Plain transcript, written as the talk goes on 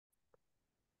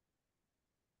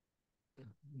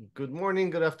Good morning,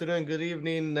 good afternoon, good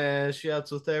evening,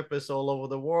 shiatsu therapists all over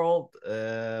the world.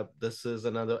 This is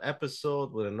another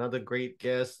episode with another great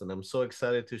guest, and I'm so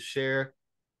excited to share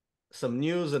some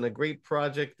news and a great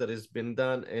project that has been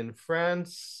done in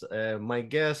France. My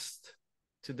guest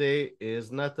today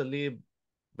is Nathalie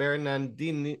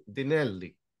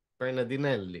Bernardinelli.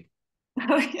 Bernardinelli.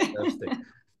 Okay. Fantastic.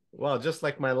 Well, just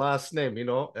like my last name,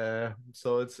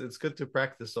 so it's good to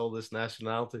practice all these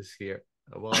nationalities here.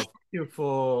 Well,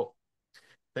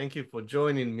 thank you for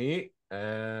joining me,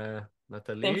 Thank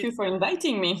Nathalie. you for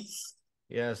inviting me.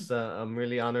 Yes, I'm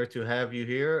really honored to have you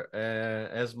here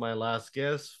as my last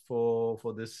guest for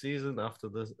this season. After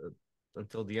this,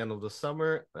 until the end of the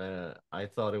summer, I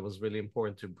thought it was really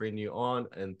important to bring you on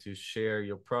and to share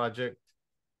your project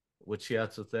with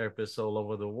shiatsu therapists all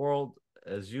over the world.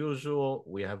 As usual,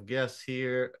 we have guests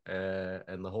here,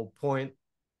 and the whole point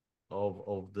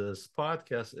of this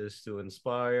podcast is to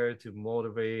inspire, to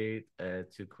motivate,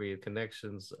 to create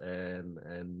connections,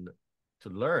 and to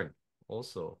learn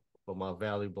also from our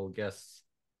valuable guests.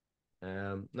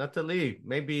 Nathalie,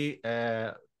 maybe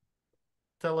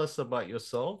tell us about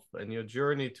yourself and your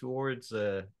journey towards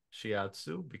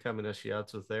shiatsu, becoming a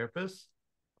shiatsu therapist,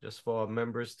 just for our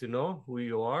members to know who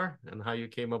you are and how you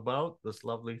came about this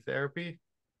lovely therapy.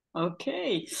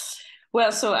 Okay.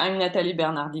 Well, so I'm Nathalie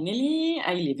Bernardinelli.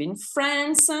 I live in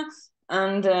France,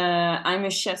 and I'm a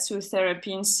shiatsu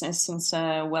therapist since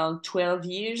 12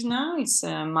 years now. It's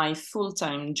my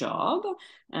full-time job.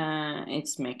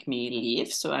 It's make me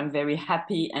live, so I'm very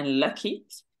happy and lucky.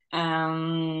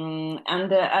 And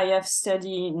I have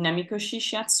studied Namikoshi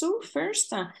Shiatsu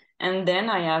first, and then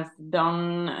I have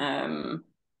done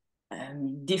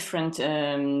different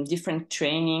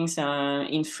trainings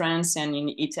in France and in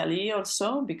Italy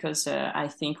also, because I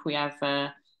think we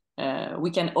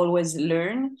can always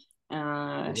learn.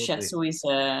 Absolutely. Shiatsu is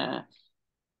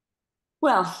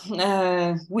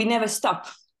we never stop.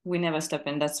 We never stop,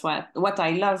 and that's what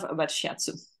I love about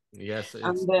Shiatsu. Yes,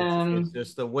 it's And it's it's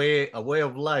just a way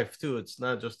of life too. It's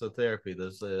not just a therapy.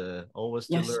 There's always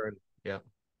to yes, learn. Yeah.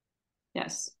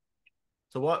 yes.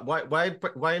 So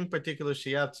why in particular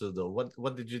shiatsu though?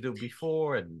 What did you do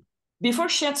before and Before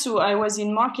Shiatsu, I was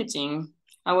in marketing.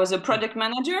 I was a product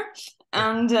manager,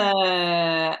 and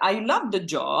I loved the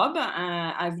job.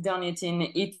 I've done it in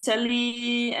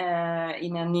Italy,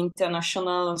 in an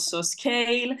international so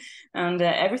scale, and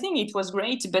everything. It was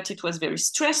great, but it was very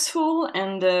stressful.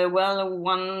 And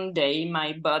one day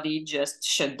my body just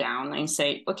shut down and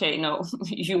say, "Okay, no,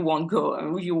 you won't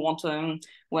go. You won't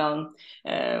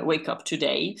wake up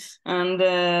today." And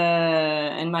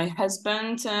my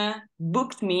husband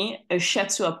booked me a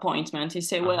shiatsu appointment. He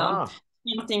said, "Well, aha.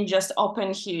 something just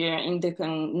opened here in the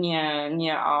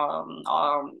near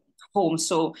our home,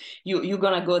 so you're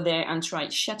gonna go there and try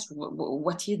shiatsu.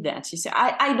 What is that?" He said,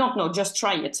 "I don't know. Just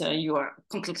try it. You are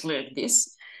completely like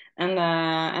this." And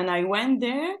I went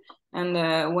there, and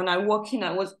when I walk in,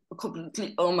 I was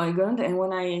completely, oh my God. And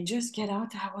when I just get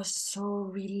out, I was so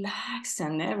relaxed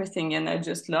and everything. And I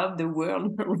just love the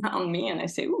world around me. And I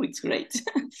say, oh, it's great.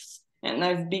 And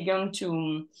I've begun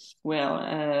to,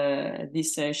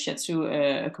 this shiatsu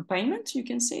accompaniment, you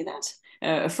can say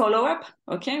that. Follow up,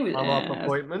 okay? Follow-up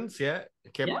appointments, yeah.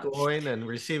 Kept Yeah. going and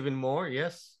receiving more,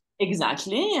 yes.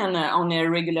 Exactly, and on a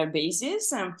regular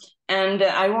basis. And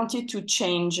I wanted to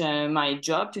change my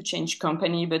job, to change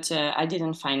company, but I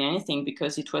didn't find anything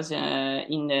because it was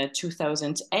in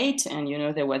 2008, and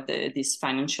there was this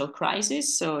financial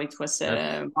crisis. So it was Yes,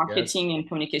 yes, marketing and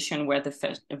communication were the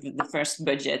first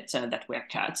budget that were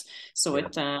cut. So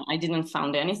yeah. I didn't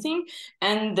find anything,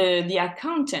 and the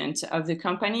accountant of the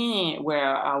company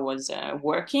where I was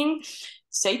working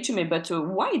say to me, but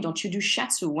why don't you do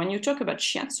shiatsu? When you talk about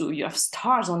shiatsu, you have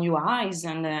stars on your eyes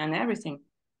and everything.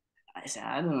 I said,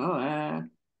 I don't know.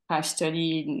 I've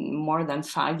studied more than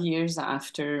 5 years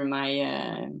after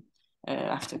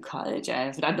after college.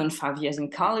 I've done 5 years in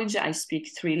college. I speak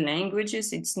 3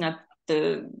 languages. It's not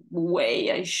the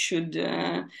way I should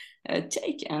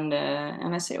take. And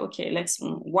I say, okay,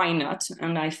 why not?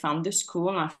 And I found the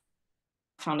school. I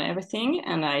found everything,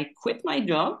 and I quit my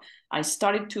job. I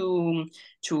started to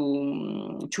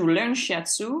learn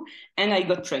shiatsu, and I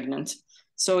got pregnant.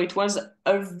 So it was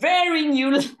a very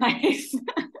new life,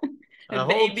 a A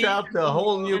whole baby, chapter, a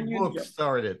whole new a new book job.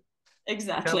 started. Becoming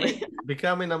Exactly.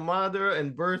 becoming a mother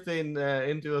and birthing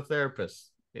into a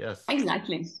therapist. Yes,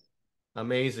 Exactly.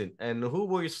 amazing. And who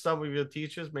were some of your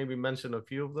teachers? Maybe mention a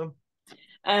few of them.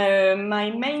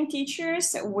 My main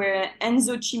teachers were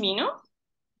Enzo Cimino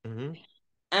Mm-hmm.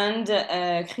 and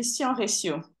Christian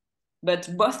Recio, but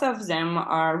both of them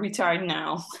are retired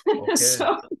now. Okay.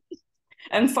 So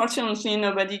Unfortunately,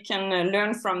 nobody can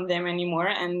learn from them anymore,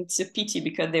 and it's a pity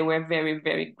because they were very,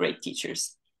 very great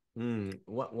teachers.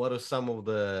 What are some of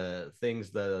the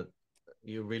things that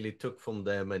you really took from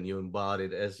them and you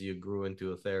embodied as you grew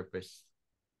into a therapist?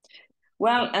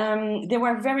 Well, they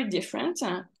were very different.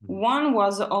 One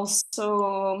was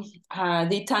also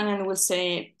the Italian will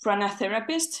say prana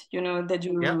therapist. You know that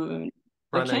Yeah, you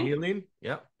prana okay. healing.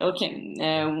 Yeah. Okay.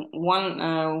 Yeah.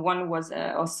 One was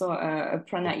also a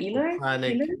prana Oh, healer.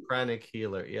 pranic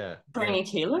healer. Yeah. Yeah. Pranic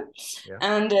healer, Yeah.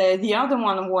 and the other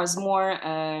one was more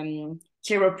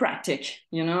chiropractic.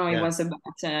 You know, it Yeah. was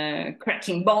about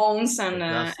cracking bones and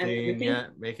Adjusting. everything. Yeah.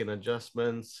 Making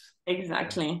adjustments. Yeah.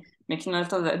 Exactly, making a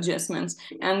lot of adjustments.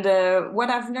 And what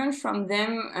I've learned from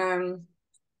them,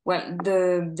 well,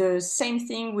 the same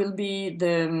thing will be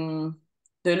the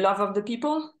love of the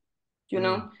people. You Mm.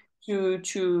 know,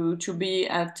 to be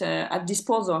at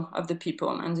disposal of the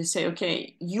people, and they say,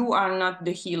 okay, you are not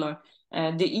the healer.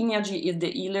 The energy is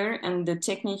the healer, and the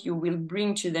technique you will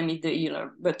bring to them is the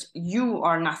healer. But you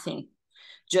are nothing.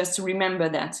 Just remember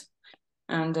that.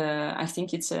 And I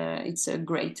think it's a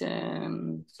great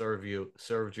Served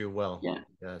you well. yeah.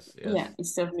 Yes. Yeah, Yes. it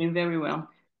served me very well.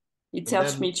 It And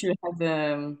helps then me to have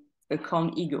a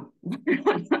calm ego.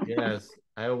 yes,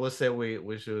 I always say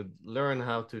we should learn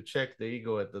how to check the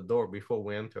ego at the door before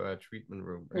we enter our treatment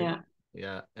room, right? Yeah.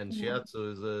 Yeah, and Yeah.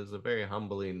 shiatsu is a very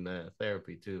humbling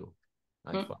therapy too.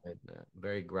 I Mm. find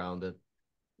very grounded.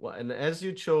 Well, and as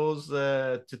you chose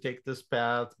to take this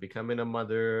path, becoming a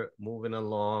mother, moving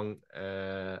along,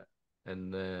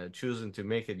 and choosing to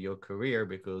make it your career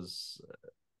because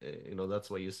you know that's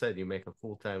what you said. You make a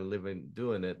full-time living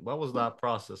doing it. What was that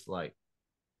process like?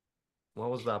 What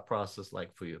was that process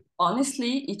like for you?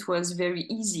 Honestly, it was very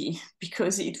easy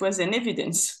because it was an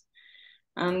evidence.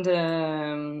 And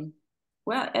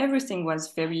well, everything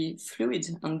was very fluid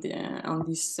on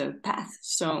this path.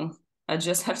 So I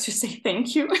just have to say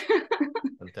thank you.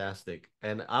 Fantastic.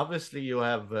 And obviously, you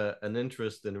have an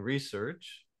interest in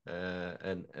research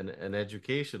and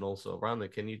education also around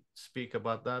it. Can you speak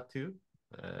about that too?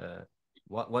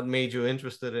 What made you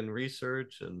interested in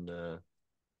research and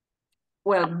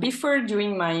Well, before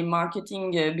doing my marketing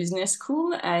business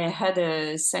school, I had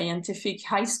a scientific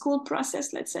high school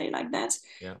process, let's say like that.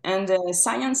 yeah, And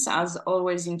science has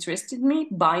always interested me.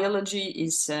 Biology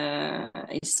is a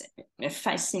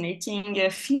fascinating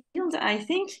field, I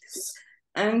think.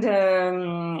 And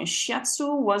shiatsu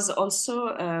was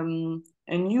also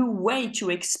a new way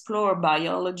to explore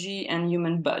biology and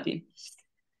human body.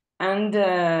 And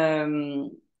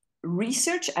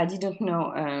research, I didn't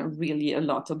know really a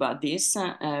lot about this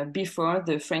before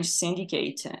the French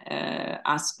syndicate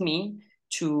asked me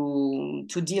to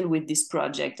deal with this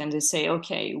project. And they say,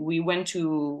 okay, we went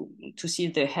to see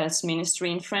the health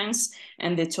ministry in France,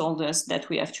 and they told us that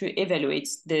we have to evaluate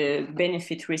the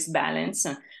benefit risk balance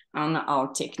on our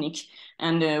technique,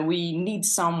 and we need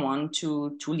someone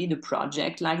to lead a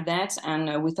project like that.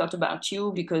 And we thought about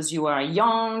you because you are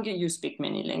young, you speak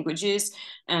many languages,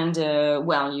 and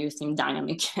well, you seem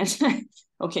dynamic.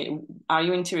 Okay, are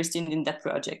you interested in that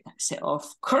project? I say, of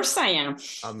course I am.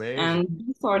 amazing. And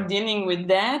before Yeah. dealing with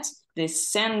that, they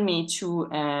sent me to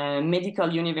a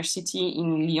medical university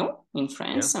in Lyon, in Yeah.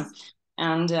 France.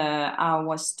 And I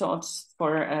was taught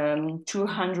for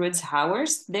 200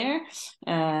 hours there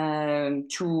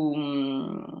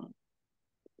to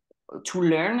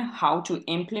learn how to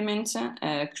implement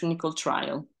a clinical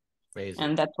trial. Amazing.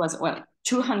 And that was, well,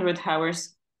 200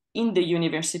 hours in the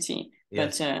university,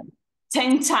 but Yes.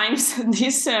 10 times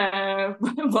this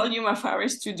volume of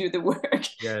hours to do the work.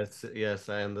 Yes. Yes.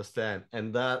 I understand.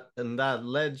 And that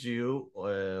led you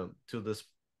to this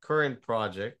current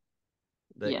project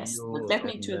that Yes, that you led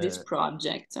me and to this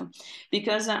project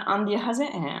because on the other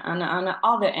hand, on the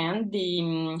other hand,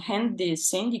 the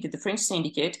syndicate, the French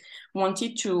syndicate,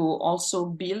 wanted to also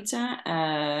build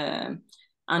an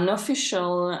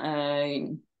official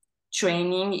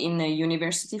training in a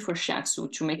university for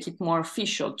shiatsu to make it more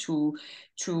official, to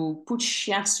put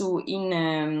shiatsu in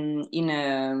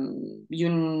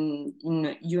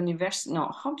university.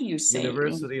 No, how do you say?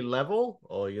 university level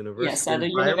or Yes, university at the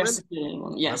environment university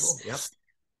level. Yes. level. Yep.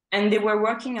 And they were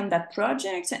working on that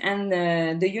project, and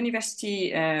the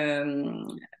university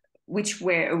which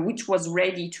was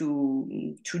ready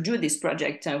to do this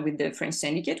project with the French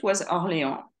syndicate was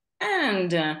Orléans.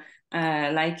 And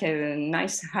like a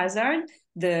nice hazard,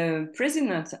 the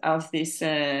president of this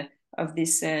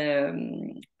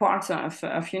part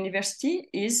of university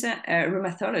is a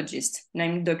rheumatologist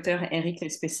named Dr. Eric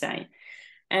Lespessailles.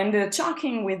 And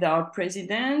talking with our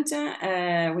president,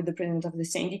 with the president of the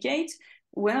syndicate,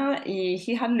 Well,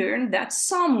 he had learned that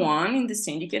someone in the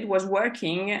syndicate was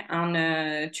working on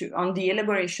the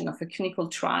elaboration of a clinical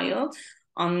trial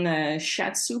on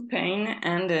shiatsu pain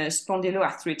and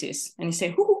spondyloarthritis. And he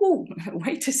said,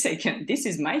 wait a second, this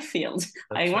is my field.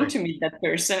 I That's want right. to meet that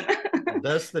person.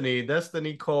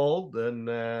 Destiny called and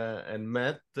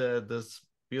met this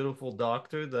beautiful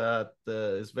doctor that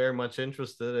is very much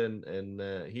interested in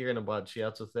hearing about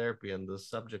shiatsu therapy and the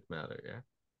subject matter. Yeah.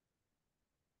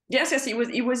 Yes, he was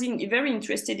very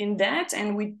interested in that,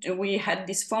 and we had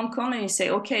this phone call, and he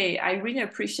said, "Okay, I really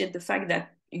appreciate the fact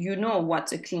that you know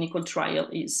what a clinical trial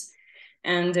is,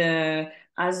 and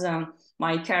as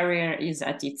my career is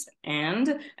at its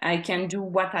end, I can do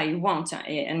what I want."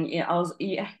 And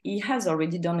he has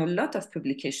already done a lot of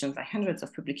publications, like hundreds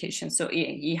of publications, so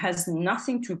he has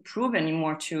nothing to prove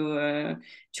anymore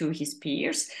to his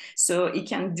peers. So he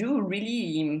can do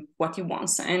really what he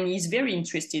wants. And he's very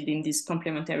interested in this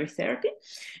complementary therapy.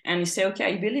 And he said,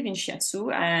 okay, I believe in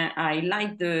shiatsu. I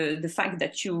like the fact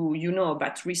that you know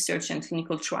about research and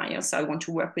clinical trials. So I want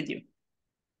to work with you.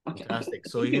 Okay. Fantastic.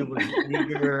 So he was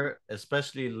eager,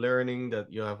 especially learning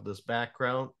that you have this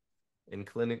background in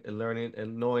clinic and learning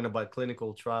and knowing about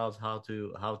clinical trials, how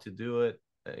to do it,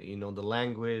 you know, the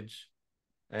language.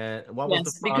 And what was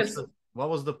the Yes, process? because What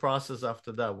was the process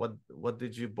after that? What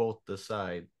did you both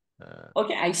decide?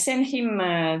 okay, I sent him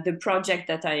the project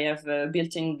that I have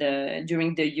built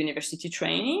during the university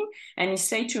training, and he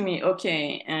said to me,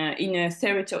 "Okay, in a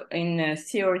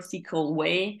theoretical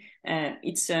way,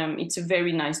 it's a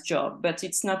very nice job, but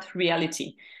it's not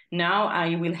reality. Now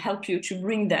I will help you to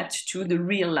bring that to the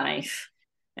real life."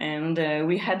 And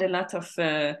we had a lot of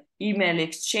email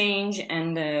exchange,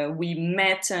 and we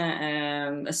met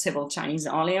several times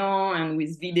early on, and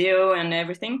with video and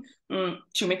everything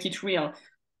to make it real,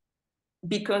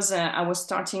 because I was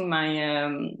starting my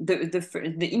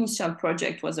the initial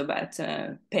project was about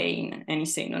pain, and he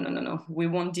said, no, we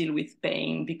won't deal with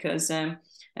pain because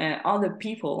other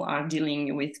people are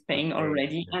dealing with With pain pain.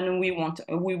 already, Yeah. and we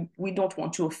don't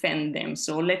want to offend them,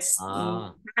 so let's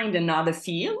Ah, find another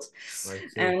field. I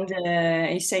see. And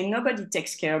he said nobody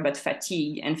takes care about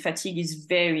fatigue, and fatigue is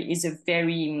a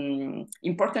very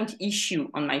important issue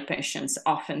on my patients.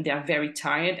 Often they are very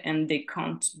tired and they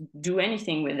can't do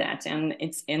anything with that, and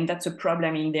that's a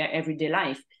problem in their everyday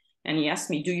life. And he asked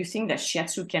me, "Do you think that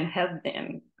shiatsu can help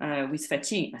them with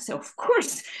fatigue?" I said, "Of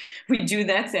course, we do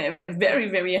that very,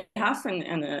 very often,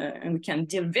 and we can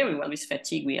deal very well with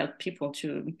fatigue. We help people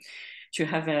to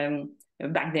have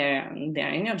back their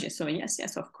energy. So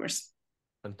yes, of course."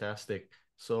 Fantastic.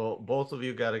 So both of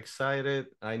you got excited.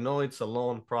 I know it's a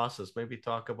long process. Maybe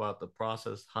talk about the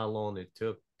process, how long it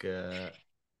took.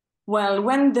 Well,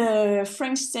 when the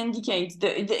French syndicate,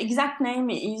 the exact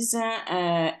name is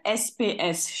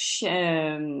SPS,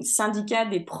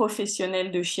 Syndicat des Professionnels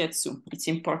de Shiatsu. It's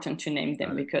important to name them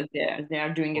Got it. because they are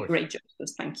Of doing a course. great job. So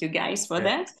thank you guys for Okay.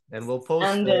 that. And And we'll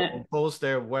post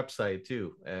their website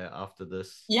too after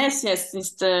this. yes, it's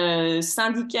the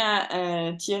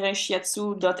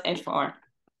syndicat-shiatsu.fr.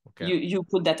 Okay. You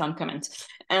put that on comment.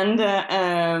 And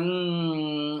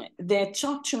they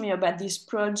talked to me about this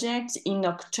project in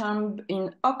October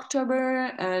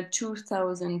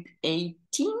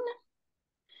 2018.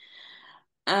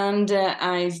 And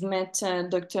I've met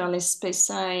Dr.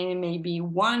 Lespessailles maybe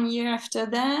 1 year after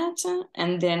that.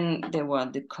 And then there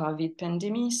was the COVID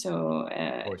pandemic, so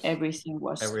Of course. everything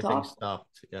was Everything stopped.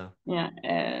 stopped. Yeah. Yeah,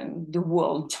 the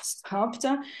world just stopped.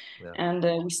 Yeah. And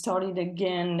we started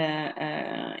again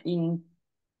in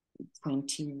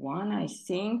 21, I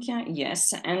think.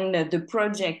 Yes, and the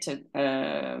project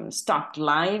start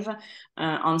live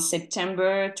on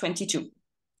September 22.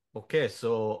 Okay,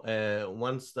 so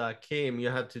once that came, you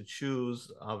had to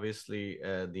choose obviously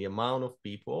the amount of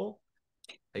people.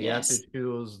 You had to Yes.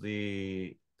 choose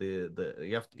the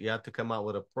you have to come out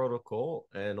with a protocol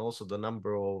and also the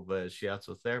number of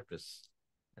shiatsu therapists.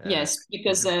 Uh, Yes,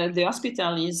 because the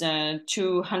hospital is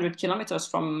 200 kilometers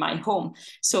from my home,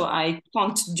 so wow, I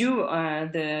can't do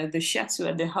the shiatsu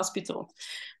at the hospital.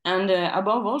 And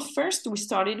above all, first we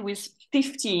started with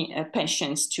 50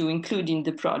 patients to include in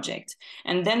the project,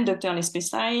 and then Dr.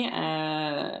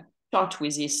 Lespessailles talked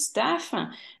with his staff,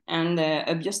 and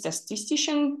a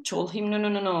biostatistician told him,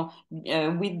 no,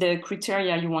 with the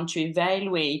criteria you want to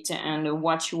evaluate and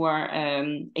what you are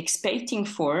expecting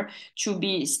for to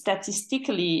be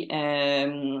statistically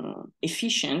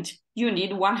efficient, you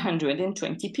need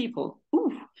 120 people.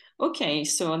 Ooh, okay,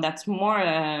 so that's more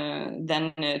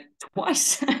than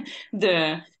twice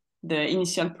the the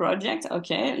initial project.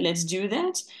 Okay, let's do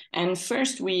that. And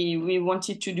first we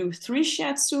wanted to do 3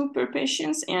 shiatsu per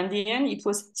patient, and in the end it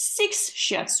was 6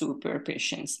 shiatsu per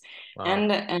patient. Wow.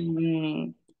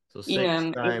 And so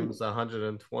 6 times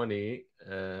 120,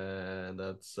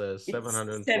 that's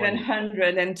 720.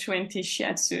 720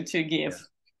 shiatsu to give. Yeah.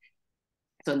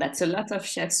 So that's a lot of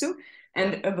shiatsu.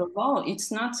 And above all,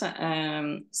 it's not 6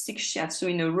 shiatsu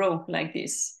in a row like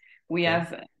this. We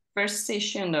have first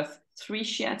session of 3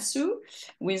 shiatsu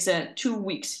with 2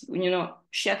 weeks. You know,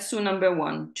 shiatsu number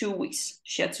 1, 2 weeks.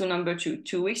 Shiatsu number 2,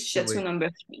 2 weeks. Shiatsu number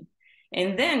 3.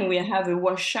 And then we have a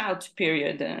washout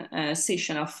period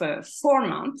session of 4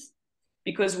 months,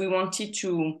 because we wanted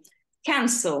to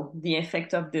cancel the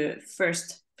effect of the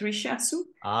first 3 shiatsu.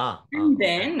 And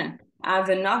then have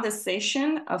another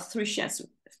session of 3 shiatsu.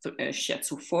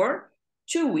 Shiatsu 4,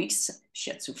 2 weeks,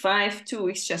 shiatsu 5, 2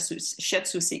 weeks,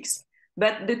 shiatsu 6.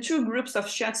 But the 2 groups of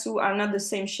shiatsu are not the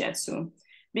same shiatsu,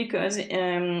 because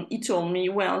he told me,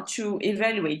 well, to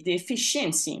evaluate the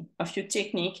efficiency of your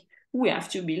technique, we have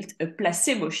to build a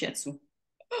placebo shiatsu.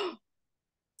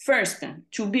 First,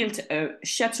 to build a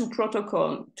shiatsu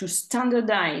protocol to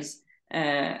standardize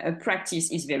a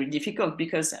practice is very difficult,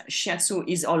 because shiatsu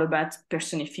is all about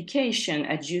personification.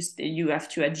 You have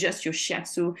to adjust your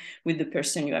shiatsu with the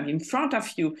person you have in front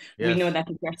of you. Yes. We know that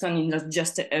a person is not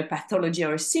just a pathology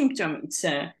or a symptom, it's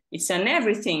an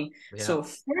everything. Yeah. So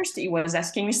first he was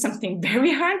asking me something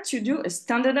very hard to do, a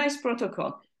standardized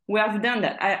protocol. We have done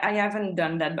that. I haven't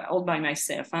done that all by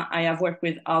myself. I have worked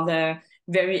with other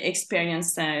very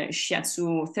experienced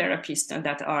shiatsu therapists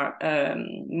that are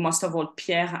most of all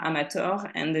Pierre Amateur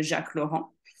and Jacques Laurent.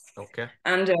 Okay.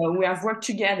 And we have worked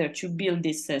together to build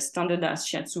this standardized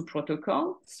shiatsu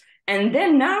protocol. And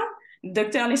then now,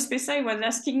 Dr. Lespessailles was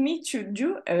asking me to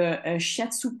do a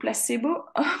shiatsu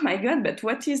placebo. Oh my God, but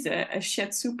what is a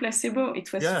shiatsu placebo?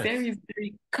 It was very,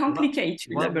 very complicated to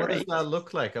elaborate. What does that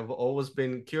look like? I've always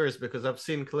been curious, because I've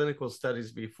seen clinical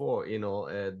studies before, you know,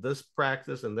 this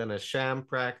practice and then a sham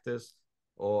practice,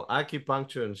 or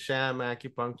acupuncture and sham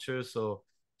acupuncture. So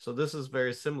this is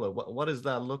very similar. What does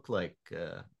that look like?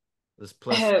 This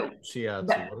placebo shiatsu,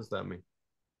 what does that mean?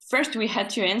 First, we had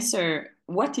to answer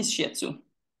what is shiatsu.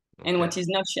 Okay. And what is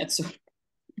not shiatsu.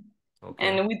 Okay.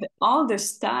 And with all the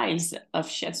styles of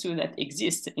shiatsu that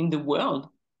exist in the world,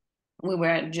 we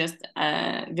were just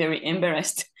very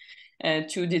embarrassed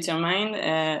to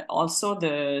determine also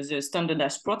the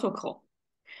standardized protocol.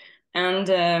 And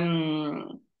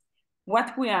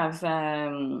what we have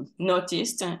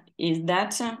noticed is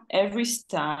that every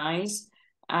styles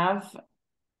have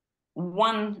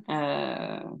one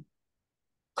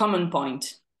common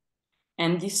point,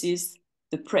 and this is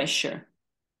the pressure.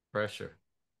 Okay.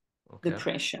 The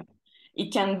pressure.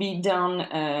 It can be done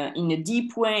in a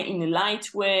deep way, in a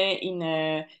light way, in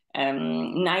a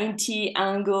 90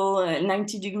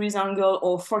 degrees angle,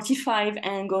 or 45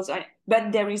 angles,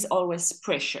 but there is always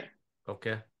pressure.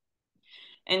 Okay.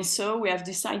 And so we have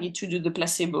decided to do the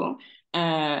placebo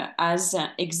as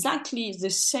exactly the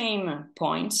same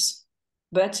points,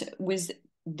 but with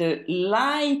the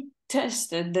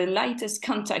lightest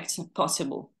contact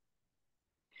possible.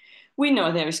 We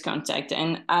know there is contact,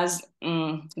 and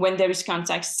when there is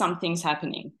contact, something's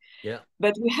happening. Yeah.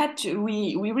 But we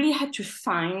really had to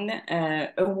find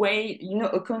a way, you know,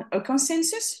 a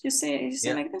consensus. You say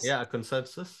like this? Yeah, a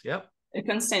consensus. Yeah. A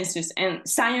consensus, and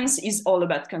science is all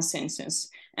about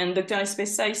consensus. And Dr.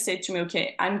 Lespessailles said to me,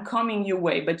 "Okay, I'm coming your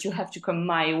way, but you have to come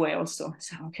my way also."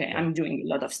 So, okay, I'm doing a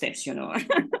lot of steps, you know.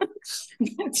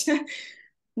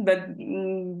 but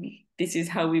this is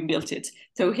how we built it.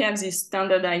 So we have this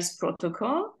standardized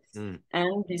protocol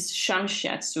and this sham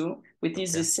shiatsu, which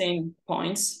is the same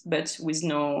points, but with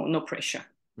no pressure.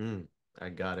 I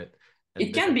got it. And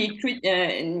it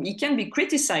can be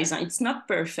criticized. It's not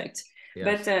perfect,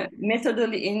 but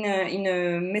in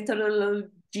a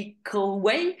methodological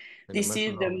way, this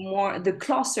is the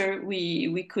closer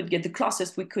we could get, the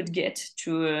closest we could get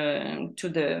to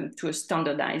a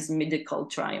standardized medical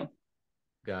trial.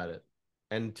 Got it.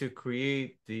 And to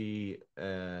create the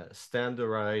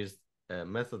standardized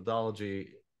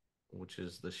methodology, which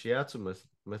is the shiatsu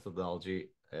methodology,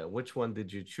 which one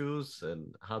did you choose,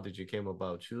 and how did you came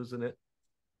about choosing it?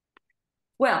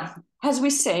 Well, as we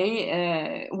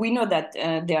say, we know that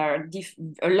there are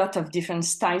a lot of different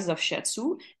styles of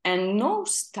shiatsu, and no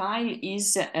style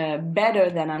is better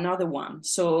than another one.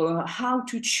 So how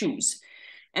to choose?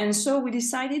 And so we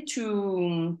decided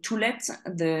to let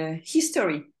the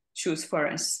history choose for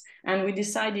us. And we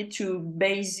decided to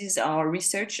base our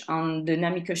research on the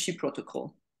Namikoshi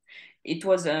protocol.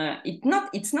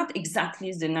 it's not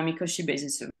exactly the Namikoshi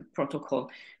basis protocol,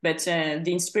 but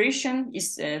the inspiration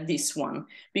is this one,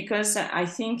 because I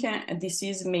think this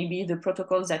is maybe the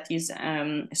protocol that is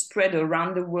spread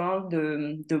around the world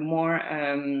the more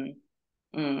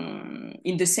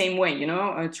in the same way,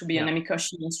 to be a Yeah,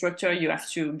 Namikoshi instructor, you have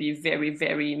to be very,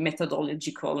 very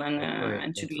methodological that's right.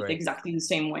 and to do That's it right. exactly the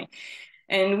same way.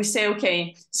 And we say,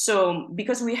 okay, so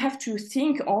because we have to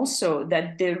think also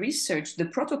that the research, the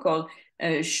protocol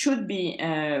should be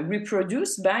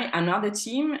reproduced by another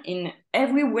team in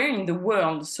everywhere in the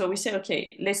world. So we say, okay,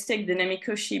 let's take the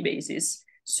Namikoshi basis.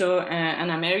 So an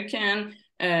American,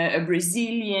 a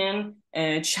Brazilian,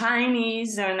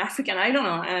 Chinese, an African, I don't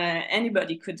know,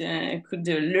 anybody could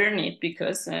learn it,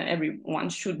 because everyone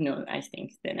should know, I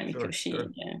think, the Sure, Namikoshi sure.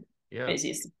 Yeah.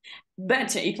 basis.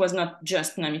 But it was not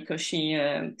just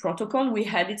Namikoshi protocol. We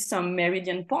added some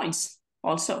meridian points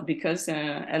also, because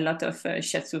a lot of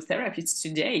shiatsu therapists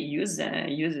today use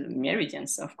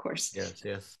meridians, of course. Yes,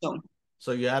 yes. So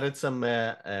So you added some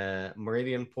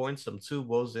meridian points, some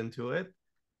tubos into it.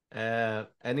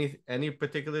 Any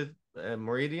particular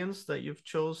meridians that you've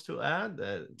chose to add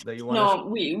that you want to? no,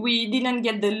 we didn't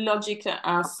get the logic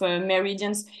of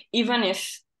meridians, even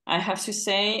if I have to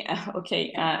say,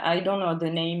 okay, I don't know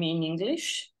the name in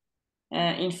English.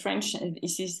 In French,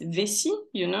 this is vessie,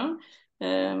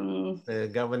 The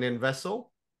governing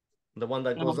vessel, the one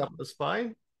that goes up the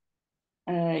spine.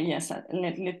 Yes,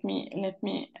 let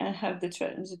me have the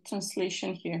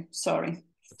translation here. Sorry.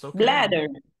 It's okay. Bladder,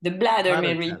 the bladder Bladder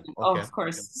meridian, channel. Okay. of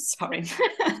course. Sorry.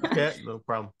 Okay, no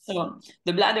problem. So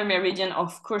the bladder meridian,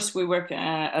 of course, we work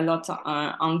a lot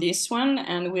on this one,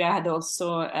 and we had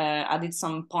also added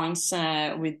some points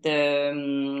with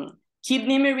the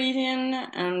kidney meridian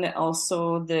and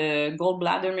also the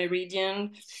gallbladder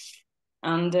meridian,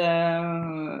 and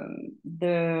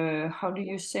the how do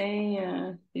you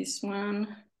say this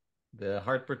one? The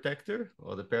heart protector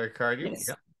or the pericardium. Yes.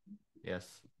 Yeah.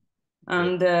 Yes. Good.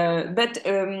 And but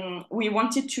we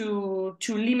wanted to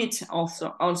limit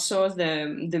also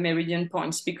the meridian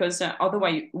points, because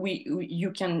otherwise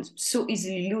you can so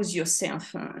easily lose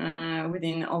yourself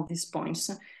within all these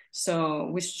points. So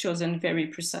we've chosen very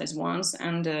precise ones,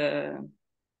 and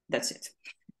that's it.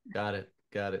 Got it.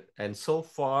 Got it. And so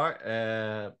far,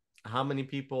 how many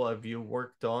people have you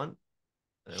worked on?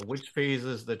 Which phase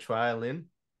is the trial in?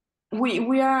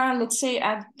 We are, let's say,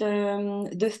 at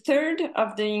the third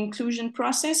of the inclusion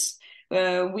process.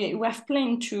 We have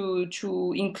planned to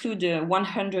include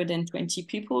 120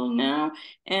 people now,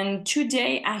 and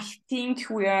today I think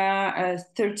we are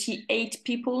 38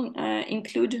 people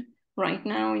included right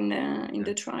now in the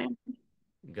Yeah. trial.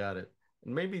 Got it.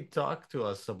 And maybe talk to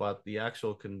us about the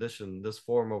actual condition, this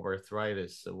form of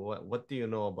arthritis. What do you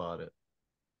know about it?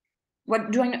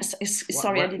 What do I know? What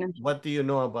Sorry, I what didn't. what do you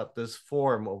know about this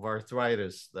form of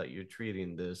arthritis that you're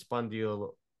treating, the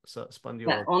spondylo?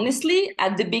 Honestly,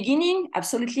 at the beginning,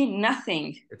 absolutely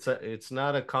nothing. It's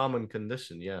not a common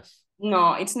condition, yes.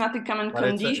 No, it's not a common But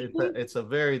condition. it's a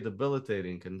very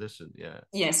debilitating condition, yeah.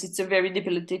 Yes, it's a very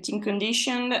debilitating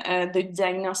condition. The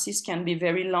diagnosis can be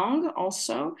very long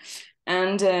also.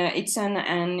 And it's an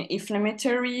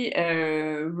inflammatory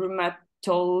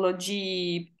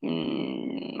rheumatology.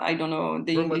 I don't know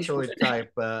the English word.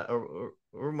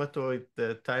 Rheumatoid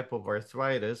type of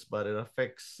arthritis, but it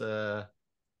affects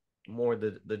more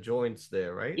the joints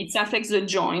there, right? It affects the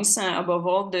joints, above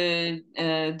all the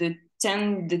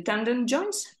tendon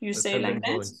joints, you The say like tendon that.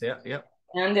 joints, yeah, yeah.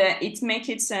 And it makes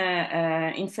it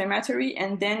inflammatory,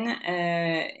 and then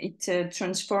it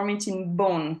transforms it in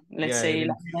bone, let's Yeah, it say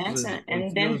like that,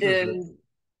 and then infuses it.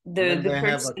 And then the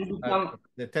person become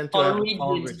they tend to all have a rigid.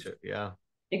 curvature, yeah.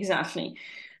 Exactly.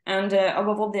 And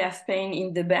above all, they have pain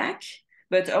in the back,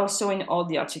 but also in all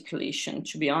the articulation,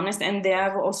 to be honest. And they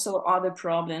have also other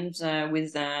problems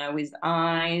with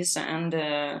eyes, and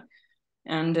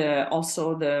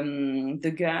also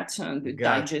the gut, the The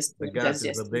digestive gut is a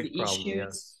digestive big problem, issues.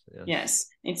 yes, yes.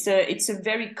 Yes, it's a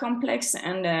very complex,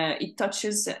 and it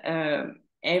touches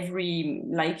every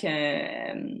like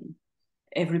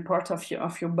every part of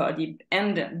your body,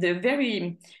 and the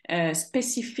very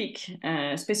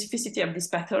specificity of this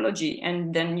pathology.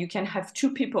 And then you can have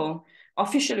two people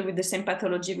officially with the same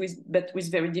pathology, but with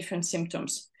very different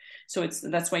symptoms. So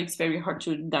that's why it's very hard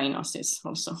to diagnose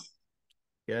also.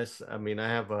 Yes, I mean, I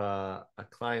have a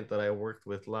client that I worked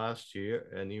with last year,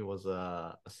 and he was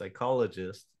a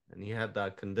psychologist, and he had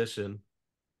that condition,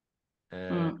 uh,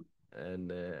 Mm.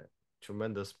 and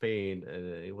tremendous pain.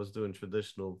 He was doing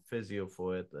traditional physio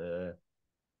for it,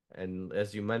 and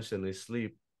as you mentioned, his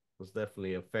sleep was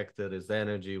definitely affected. His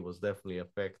energy was definitely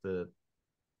affected.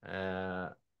 Uh,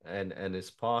 and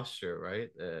his posture, right?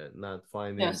 Not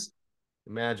finding. Yes.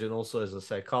 Imagine also as a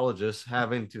psychologist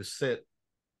having to sit,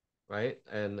 right,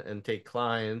 and take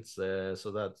clients,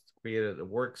 so that created a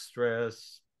work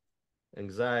stress,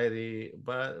 anxiety.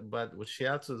 But with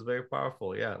shiatsu is very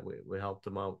powerful. Yeah, we helped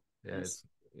him out. Yeah, Yes.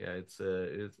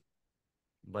 it's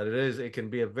but it can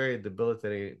be a very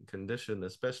debilitating condition,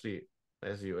 especially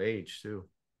as you age too.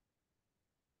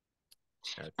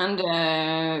 That's, And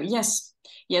yes,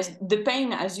 yes, the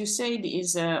pain, as you said,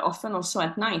 is often also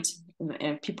at night.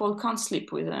 People can't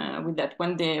sleep with that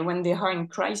when they are in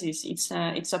crisis. It's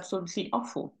absolutely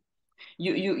awful.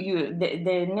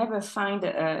 They never find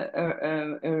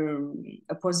a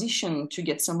position to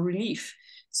get some relief.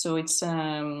 So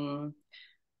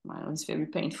well, it's very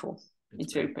painful. it's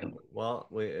It's very painful. painful. Well,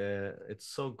 we it's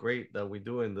so great that we're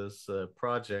doing this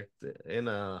project in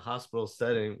a hospital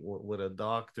setting with a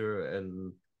doctor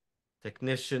and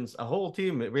technicians, a whole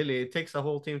team. It takes a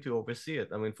whole team to oversee it.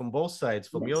 I mean, from both sides.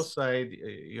 From your Yes. side,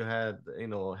 you had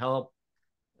help,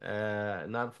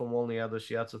 not from only other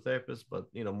shiatsu therapists, but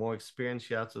more experienced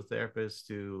shiatsu therapists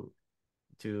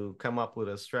to come up with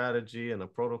a strategy and a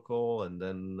protocol. And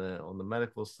then on the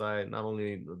medical side, not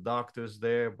only the doctors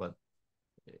there, but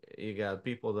you got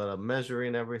people that are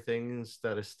measuring everything,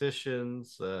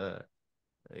 statisticians,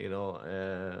 you know,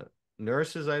 uh,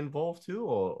 nurses are involved too,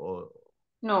 or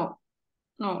No,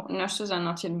 no, nurses are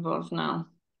not involved now.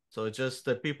 so it's just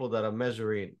the people that are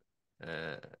measuring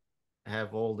uh,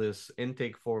 have all this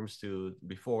intake forms to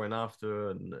before and after,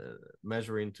 and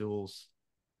measuring tools,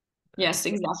 uh, Yes,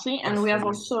 exactly. And we have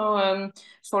questioning. also,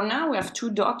 for now, we have two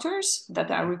doctors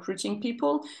that are recruiting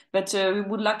people, but we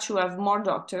would like to have more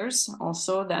doctors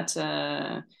also that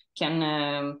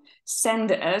can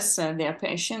send us their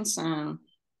patients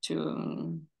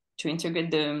to to integrate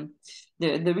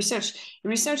the research.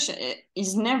 Research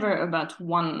is never about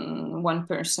one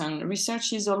person.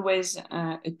 Research is always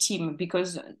a team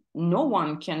because no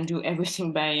one can do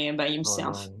everything by Oh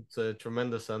himself. no, it's a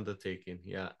tremendous undertaking.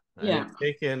 Yeah, and Yeah. it's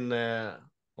taken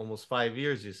almost 5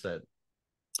 years, you said.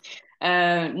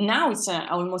 Now it's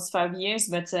almost 5 years,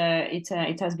 but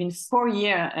it has been 4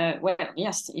 years. Well,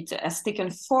 yes, it has taken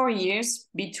 4 years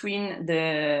between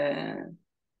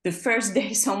the first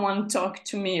day someone talked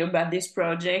to me about this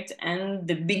project and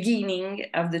the beginning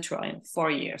of the trial.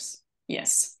 4 years.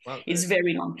 Yes, Well, it's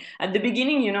very long. At the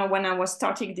beginning, when I was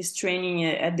starting this training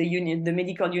at the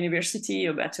medical university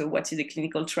about what is a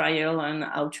clinical trial and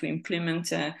how to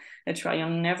implement a trial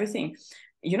and everything,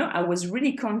 I was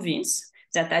really convinced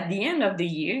that at the end of the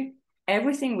year,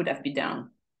 everything would have been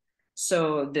done.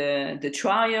 So the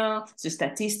trial, the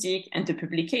statistic, and the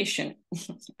publication.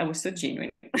 I was so genuine.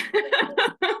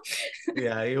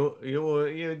 yeah,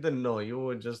 you didn't know. You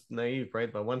were just naive,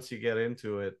 right? But once you get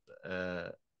into it,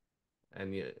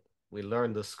 and we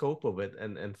learn the scope of it,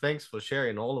 and thanks for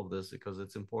sharing all of this, because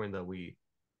it's important that we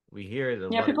hear it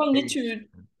and Yeah, what it people need takes.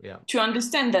 Yeah. to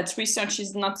understand that research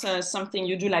is not something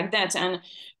you do like that. And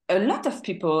a lot of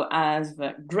people have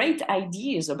great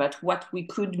ideas about what we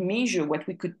could measure, what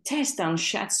we could test on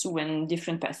shiatsu and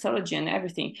different pathology and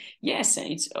everything. Yes,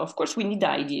 it's of course we need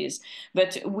ideas,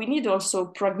 but we need also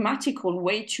pragmatical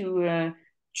way to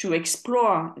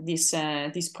explore this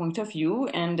point of view,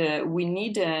 and we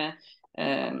need to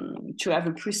have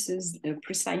a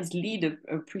precise lead,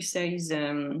 a precise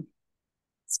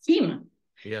scheme,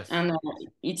 Yes. and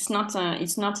it's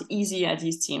not easy at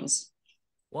these teams.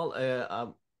 Well,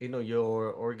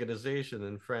 your organization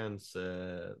in France,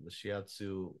 the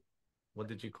Shiatsu, what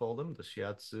did you call them? The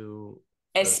Shiatsu.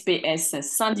 Uh, SPS,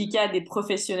 syndicat des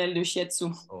professionnels de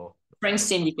Shiatsu. oh, French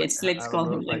syndicates, let's I don't call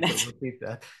know him if I like can that. repeat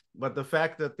that, but the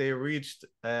fact that they reached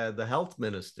the health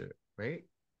minister, right?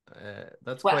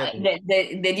 That's Well, quite.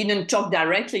 they didn't talk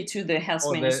directly to the health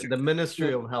Oh, minister. the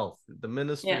Ministry of Health, the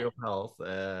Ministry Yeah. of Health.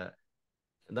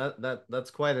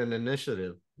 That's quite an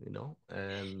initiative,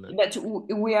 and But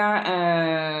we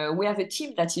have a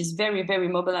team that is very very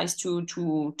mobilized to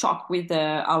talk with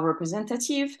our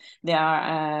representative. There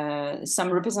are some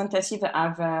representatives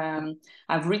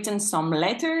have written some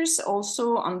letters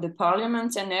also on the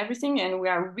parliament and everything, and we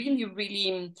are really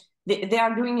really. They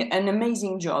are doing an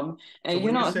amazing job. so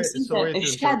when you say, This is sorry a to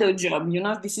interrupt. shadow job.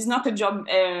 This is not a job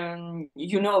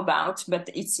you know about, but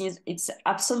it's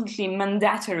absolutely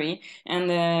mandatory, and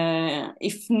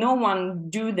if no one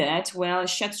do that, well,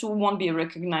 shiatsu won't be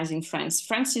recognized in France.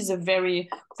 France is a very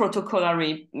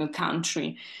protocolary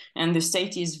country, and the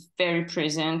state is very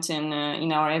present in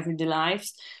our everyday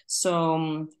lives.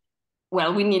 So,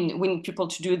 well, we need people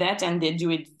to do that, and they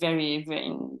do it very,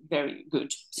 very, very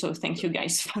good. So, thank you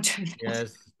guys for doing that.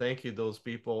 Yes, Thank you, those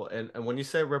people. And when you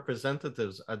say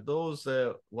representatives, are those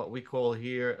what we call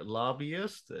here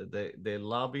lobbyists? They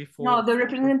lobby No, for the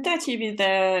representative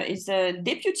is the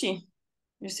deputy.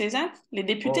 You say that? Les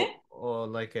députés? or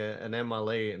like an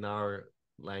MLA in our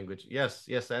language. Yes,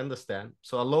 yes, I understand.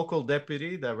 So a local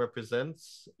deputy that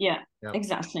represents. Yeah, Yeah.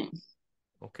 exactly.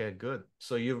 Okay, good.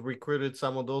 So you've recruited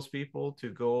some of those people to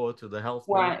go to the health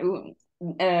ministry? Well,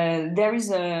 there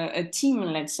is a team,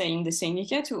 let's say, in the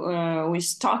syndicate who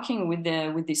is talking with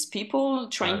these people,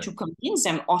 trying Got to it. convince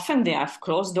them. Often they have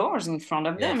closed doors in front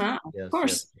of them, Yes, of yes, yes.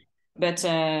 course. But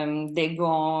they go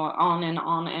on and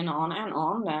on and on and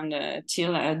on, and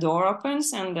till a door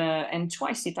opens, and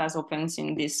twice it has opened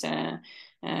in this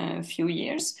few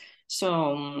years.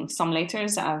 So some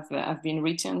letters have been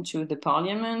written to the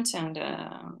parliament, and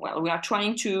well, we are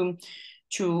trying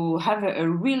to have a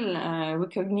real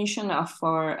recognition of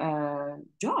our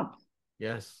job.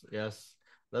 Yes, yes.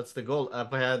 That's the goal.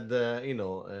 I've had,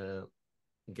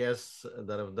 guests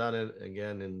that have done it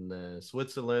again in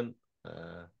Switzerland.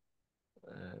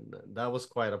 And that was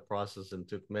quite a process and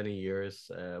took many years,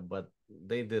 but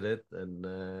they did it. And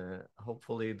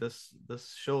hopefully this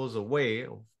shows a way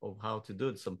of how to do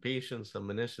it. Some patience, some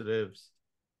initiatives,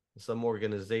 some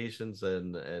organizations,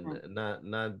 and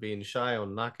not being shy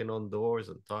on knocking on doors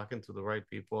and talking to the right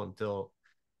people until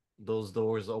those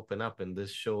doors open up, and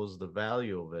this shows the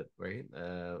value of it, right?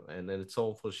 And then it's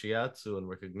all for shiatsu and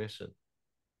recognition.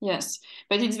 Yes,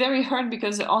 but it's very hard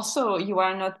because also you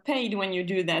are not paid when you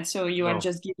do that. So you are No,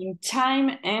 just giving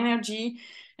time, energy,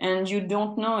 and you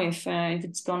don't know if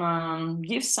it's gonna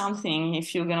give something,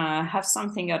 if you're gonna have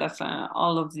something out of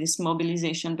all of this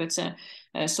mobilization. But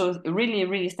so really,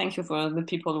 really thank you for the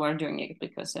people who are doing it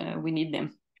because we need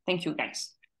them. Thank you,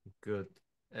 guys. good.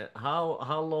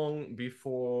 How long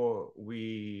before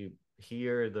we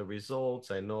hear the results?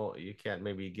 I know you can't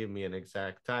maybe give me an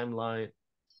exact timeline,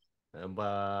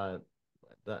 but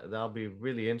that'll be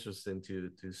really interesting to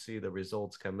see the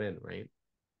results come in, right?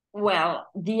 Well,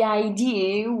 the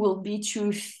idea will be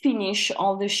to finish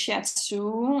all the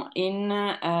shiatsu in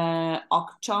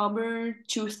October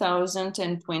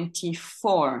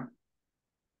 2024.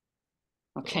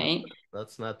 So Okay.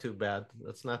 that's not too bad.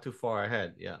 That's not too far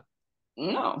ahead. Yeah,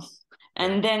 No. yeah,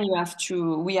 And then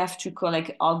we have to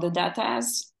collect all the data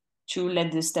to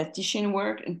let the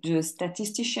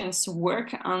statisticians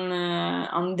work on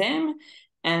them.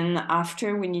 And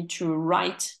after we need to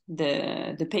write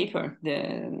the paper,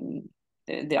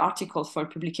 the article for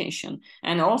publication.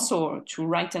 And also to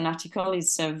write an article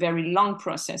is a very long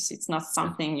process. It's not yeah,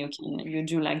 something you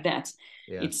do like that.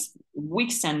 yes, It's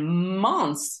weeks and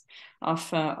months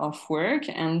of work,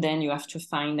 and then you have to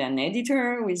find an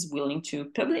editor who is willing to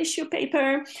publish your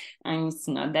paper, and it's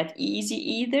not that easy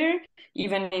either.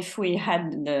 Even if we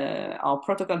had our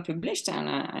protocol published, and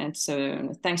it's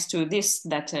thanks to this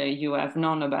that you have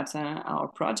known about our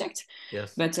project,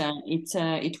 yes. but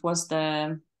it was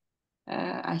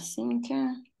I think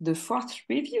the fourth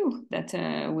review that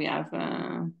we have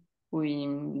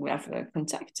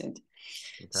contacted.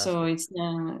 So Fantastic. it's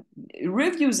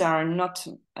reviews are not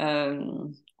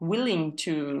willing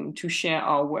to share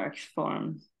our work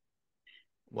for.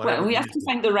 Well, Whatever we have to reason.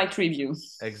 find the right review.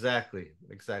 Exactly,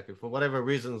 exactly. For whatever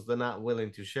reasons, they're not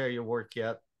willing to share your work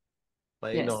yet.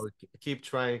 But Yes, keep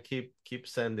trying, keep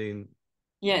sending.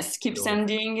 yes, keep You know,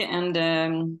 sending, and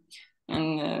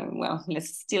well,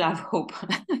 let's still have hope.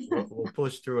 we'll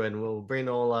push through and we'll bring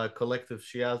all our collective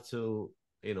shiatsu,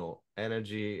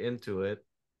 energy into it,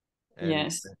 and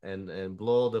Yes. and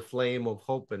blow the flame of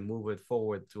hope and move it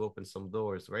forward to open some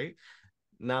doors. Right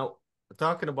now,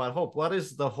 talking about hope, what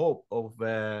is the hope of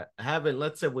having?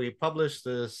 Let's say we publish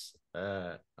this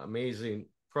amazing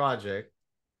project,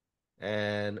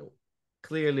 and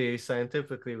clearly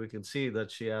scientifically we can see that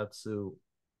shiatsu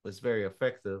is very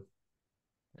effective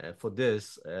for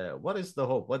this. What is the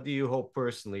hope? What do you hope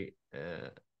personally?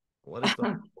 What is the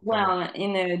hope will come up? Well,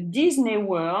 in a Disney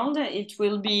world, it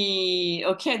will be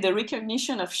okay. The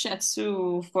recognition of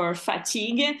shiatsu for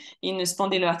fatigue in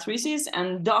spondyloarthritis,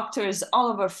 and doctors all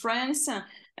over France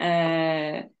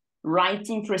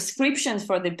writing prescriptions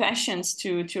for the patients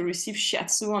to receive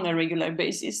shiatsu on a regular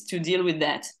basis to deal with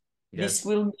that. This Yes,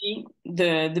 will be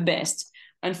the best.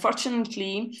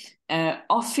 Unfortunately,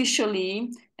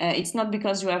 officially, it's not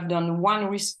because you have done one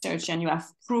research and you have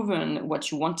proven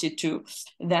what you wanted to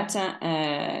that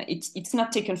it's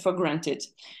not taken for granted.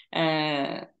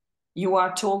 You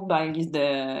are told by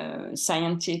the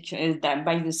scientific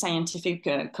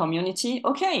community,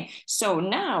 okay, so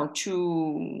now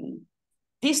to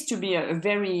this to be a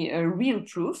very real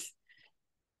proof,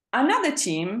 another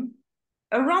team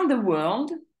around the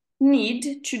world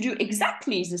need to do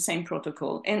exactly the same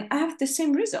protocol and have the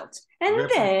same result. And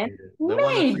then Replicate it. They want to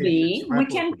see if it's maybe we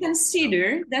can replicable. Yeah.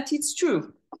 consider that it's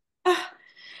true. Ah,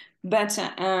 but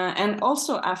and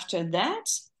also after that,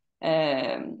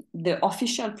 the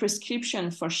official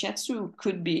prescription for shiatsu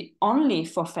could be only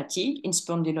for fatigue in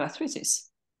spondyloarthritis.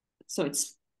 So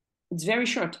it's very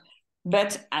short.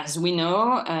 But as we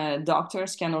know,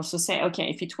 doctors can also say, okay,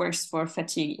 if it works for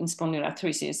fatigue in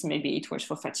spondyloarthritis, maybe it works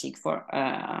for fatigue for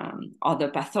other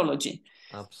pathology.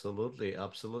 Absolutely,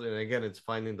 absolutely. And again, it's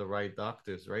finding the right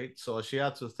doctors, right? So a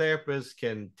shiatsu therapist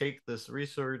can take this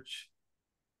research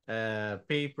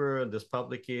paper, this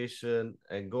publication,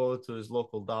 and go to his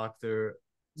local doctor.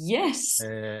 Yes,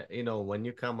 When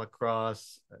you come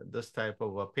across this type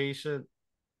of a patient,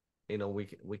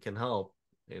 we can help,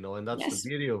 and that's the yes.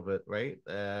 beauty of it, right?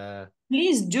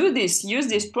 Please do this. Use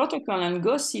this protocol and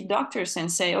go see doctors and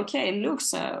say, okay, look,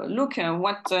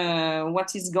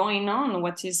 what is going on?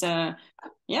 What is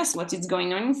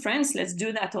going on in France? Let's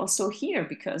do that also here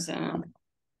because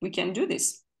we can do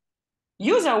this.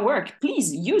 Use our work,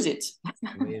 please use it.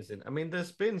 Amazing. I mean,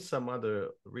 there's been some other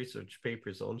research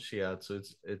papers on shiatsu,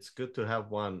 so it's good to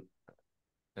have one,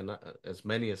 and as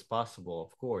many as possible,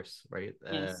 of course, right?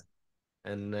 Yes.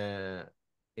 And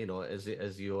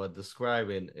as you are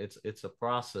describing, it's a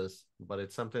process, but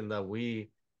it's something that we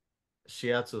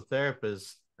shiatsu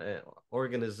therapists,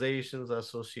 organizations,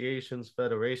 associations,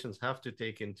 federations have to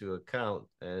take into account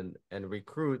and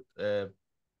recruit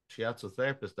shiatsu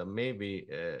therapists that maybe,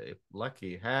 if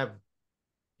lucky, have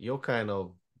your kind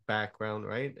of background,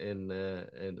 right? And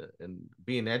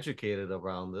being educated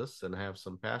around this and have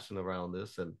some passion around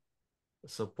this and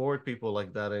support people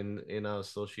like that in our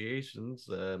associations,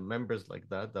 members like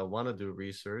that want to do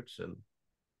research and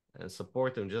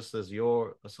support them just as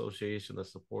your association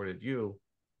has supported you.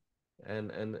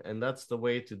 And that's the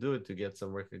way to do it, to get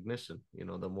some recognition.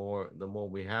 The more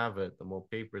we have it, the more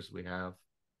papers we have,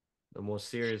 the more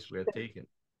serious we are taken.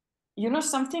 You know,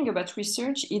 something about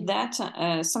research is that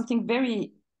something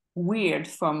very weird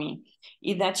for me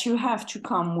is that you have to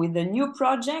come with a new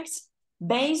project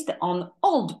based on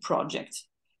old project.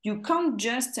 You can't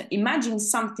just imagine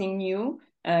something new,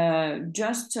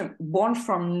 just born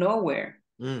from nowhere.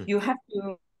 Mm, You have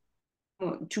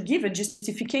to give a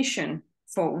justification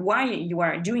for why you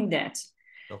are doing that.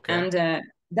 okay. And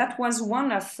that was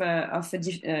one of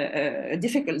a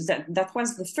difficult, that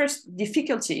was the first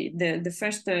difficulty, the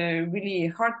first really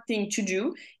hard thing to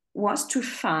do was to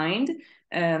find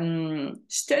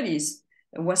studies,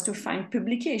 was to find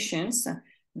publications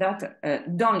that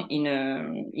done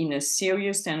in a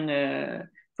serious and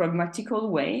pragmatical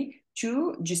way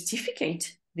to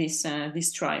justificate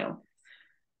this trial.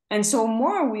 And so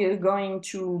more we are going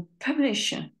to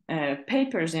publish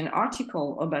papers and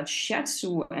articles about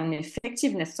shiatsu and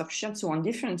effectiveness of shiatsu on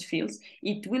different fields,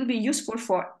 it will be useful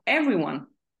for everyone.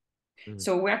 Mm,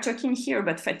 So we're talking here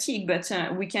about fatigue, but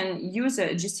we can use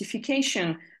a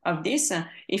justification of this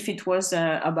if it was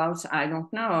about, I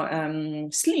don't know,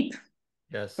 sleep.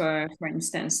 yes. For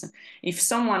instance, if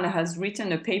someone has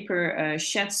written a paper,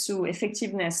 shiatsu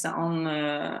effectiveness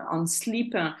on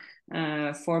sleep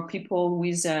for people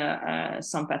with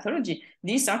some pathology,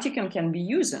 this article can be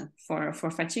used for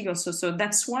fatigue also. So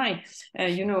that's why,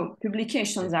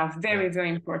 publications are Yeah, very, very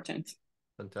important.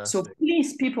 So fantastic.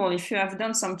 please, people, if you have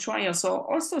done some trials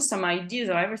or also some ideas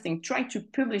or everything, try to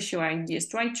publish your ideas.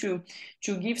 Try to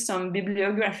give some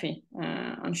bibliography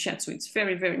on shiatsu. It's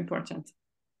very, very important.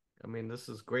 I mean, this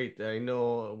is great. I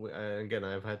know, again,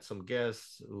 I've had some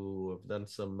guests who have done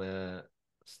some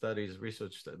studies,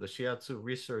 research, the Shiatsu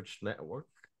Research Network.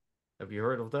 Have you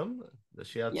heard of them? The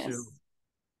Shiatsu,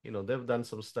 Yes. they've done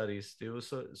some studies too.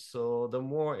 So the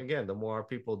more, again, the more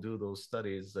people do those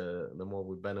studies, the more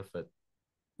we benefit.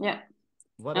 Yeah.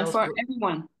 What And else for would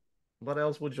everyone. what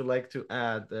else would you like to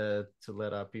add to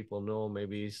let our people know?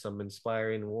 Maybe some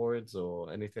inspiring words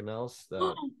or anything else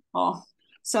that Oh,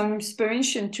 some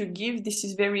inspiration to give. This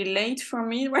is very late for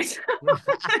me right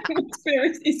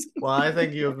Well, I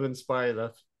think now. you've inspired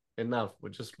us enough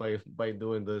with just by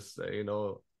doing this.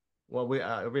 Well,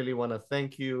 I really want to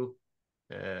thank you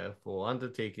for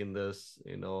undertaking this.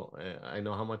 I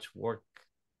know how much work.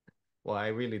 Well, I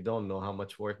really don't know how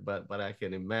much work, but I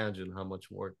can imagine how much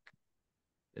work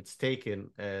it's taken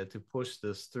to push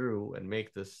this through and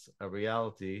make this a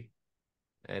reality,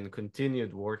 and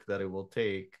continued work that it will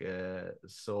take.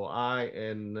 So I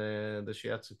and the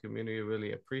shiatsu community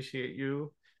really appreciate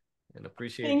you and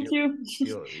appreciate Thank you.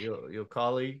 your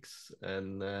colleagues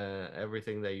and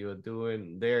everything that you're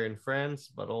doing there in France,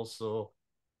 but also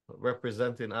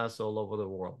representing us all over the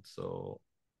world. So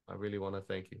I really want to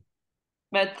thank you.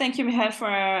 But thank you, Michael, for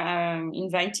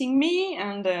inviting me,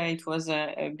 and it was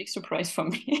a big surprise for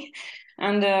me.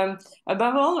 And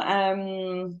above all,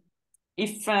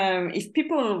 if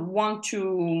people want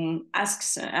to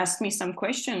ask me some Of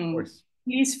question, course.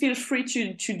 please feel free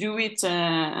to do it,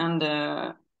 and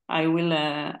I will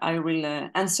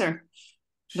answer.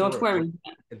 Don't Sure. worry.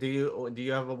 Do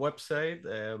you have a website?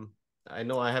 I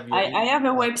know I have your I have a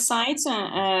email.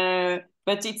 website,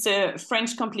 but it's a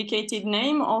French complicated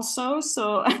name also.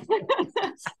 So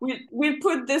we'll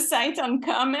put the site on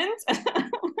comment.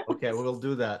 Okay, we'll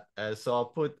do that. So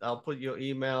I'll put your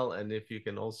email, and if you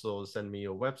can also send me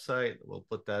your website, we'll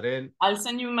put that in. I'll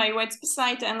send you my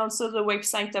website and also the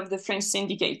website of the French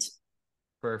syndicate.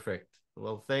 Perfect.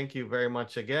 Well, thank you very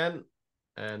much again,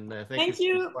 and thank you Thank for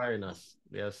you. inspiring us.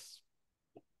 Yes,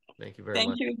 thank you very Thank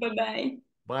much. you. Bye bye.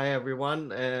 Bye,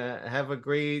 everyone. Have a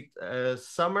great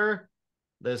summer.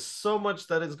 There's so much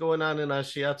that is going on in our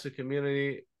shiatsu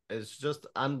community. It's just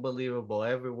unbelievable.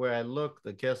 Everywhere I look,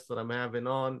 the guests that I'm having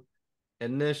on,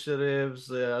 initiatives,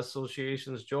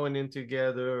 associations joining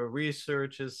together,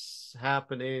 research is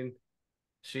happening.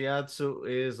 Shiatsu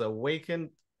is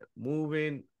awakened,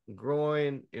 moving,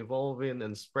 growing, evolving,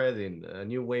 and spreading. A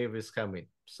new wave is coming.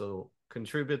 So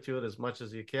contribute to it as much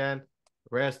as you can.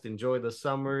 Rest, enjoy the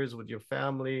summers with your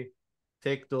family.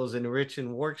 Take those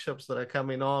enriching workshops that are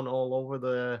coming on all over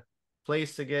the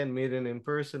place again, meeting in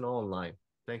person, online.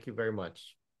 Thank you very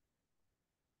much.